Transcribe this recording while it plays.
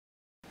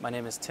My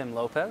name is Tim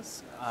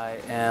Lopez. I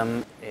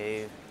am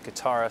a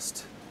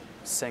guitarist,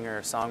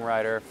 singer,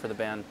 songwriter for the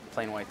band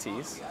Plain White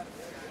T's.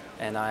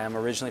 And I am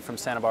originally from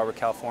Santa Barbara,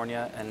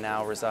 California, and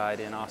now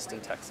reside in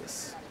Austin,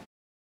 Texas.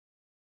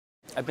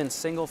 I've been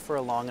single for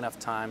a long enough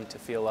time to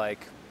feel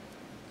like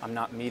I'm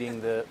not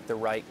meeting the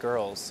right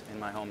girls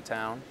in my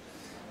hometown,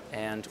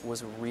 and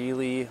was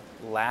really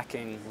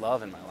lacking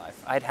love in my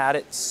life. I'd had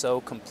it so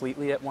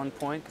completely at one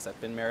point because I've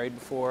been married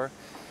before,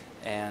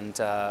 and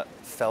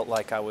felt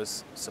like I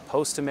was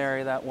supposed to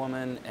marry that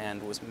woman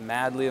and was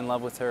madly in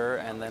love with her,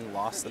 and then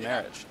lost the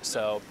marriage.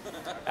 So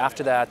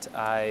after that,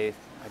 I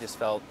just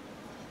felt,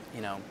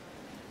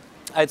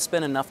 I'd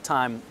spent enough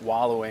time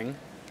wallowing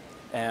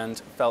and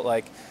felt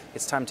like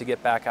it's time to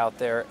get back out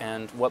there,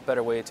 and what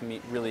better way to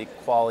meet really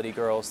quality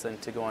girls than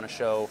to go on a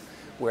show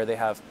where they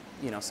have,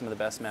 some of the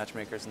best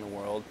matchmakers in the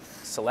world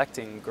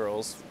selecting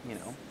girls,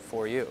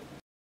 for you.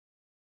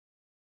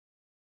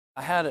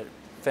 I had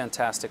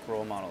fantastic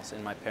role models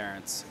in my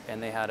parents,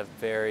 and they had a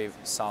very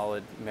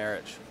solid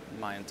marriage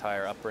my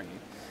entire upbringing.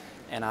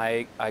 And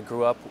I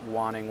grew up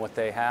wanting what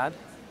they had,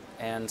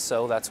 and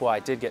so that's why I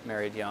did get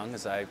married young,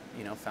 as I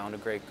found a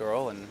great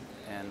girl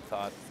and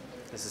thought,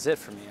 this is it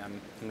for me. I'm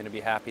going to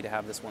be happy to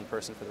have this one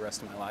person for the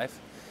rest of my life.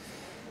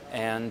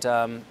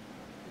 And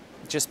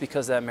just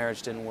because that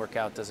marriage didn't work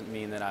out doesn't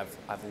mean that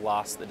I've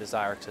lost the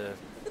desire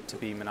to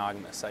be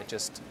monogamous.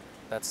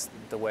 That's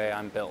the way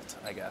I'm built,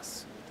 I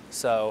guess.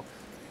 So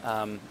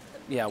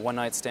yeah, one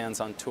night stands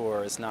on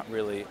tour is not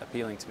really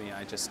appealing to me.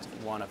 I just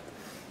want to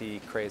be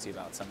crazy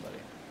about somebody.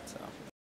 So.